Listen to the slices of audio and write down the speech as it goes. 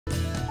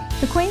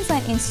The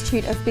Queensland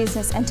Institute of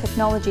Business and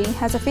Technology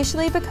has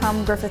officially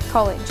become Griffith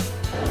College.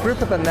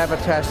 Griffith and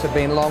Navitas have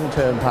been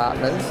long-term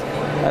partners,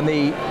 and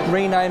the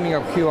renaming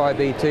of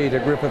QIBT to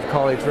Griffith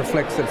College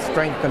reflects the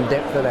strength and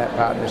depth of that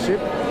partnership.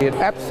 It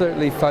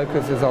absolutely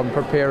focuses on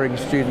preparing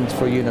students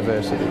for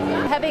university.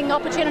 Having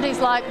opportunities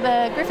like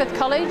the Griffith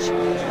College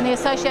and the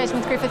association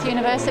with Griffith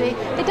University,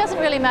 it doesn't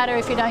really matter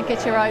if you don't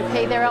get your OP,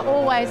 there are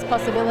always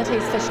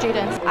possibilities for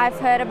students. I've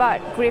heard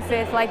about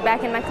Griffith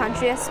back in my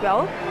country as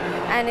well,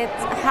 and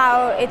it's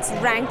how it's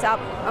ranked up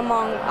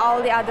among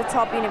all the other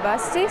top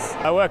universities.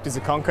 I worked as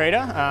a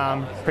concreter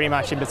pretty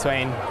much in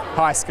between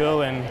high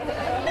school and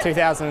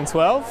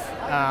 2012.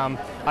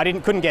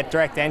 I couldn't get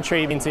direct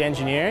entry into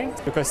engineering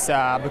because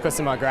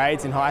of my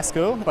grades in high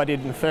school. I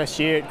did my first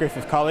year at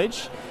Griffith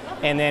College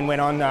and then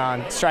went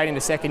on straight into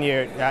second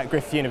year at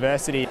Griffith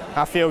University.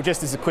 I feel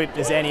just as equipped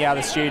as any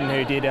other student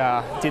who did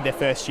their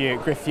first year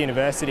at Griffith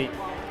University.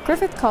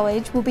 Griffith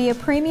College will be a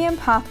premium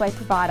pathway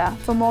provider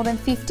for more than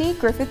 50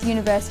 Griffith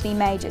University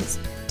majors,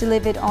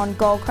 delivered on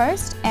Gold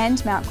Coast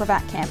and Mount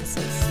Gravatt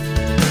campuses.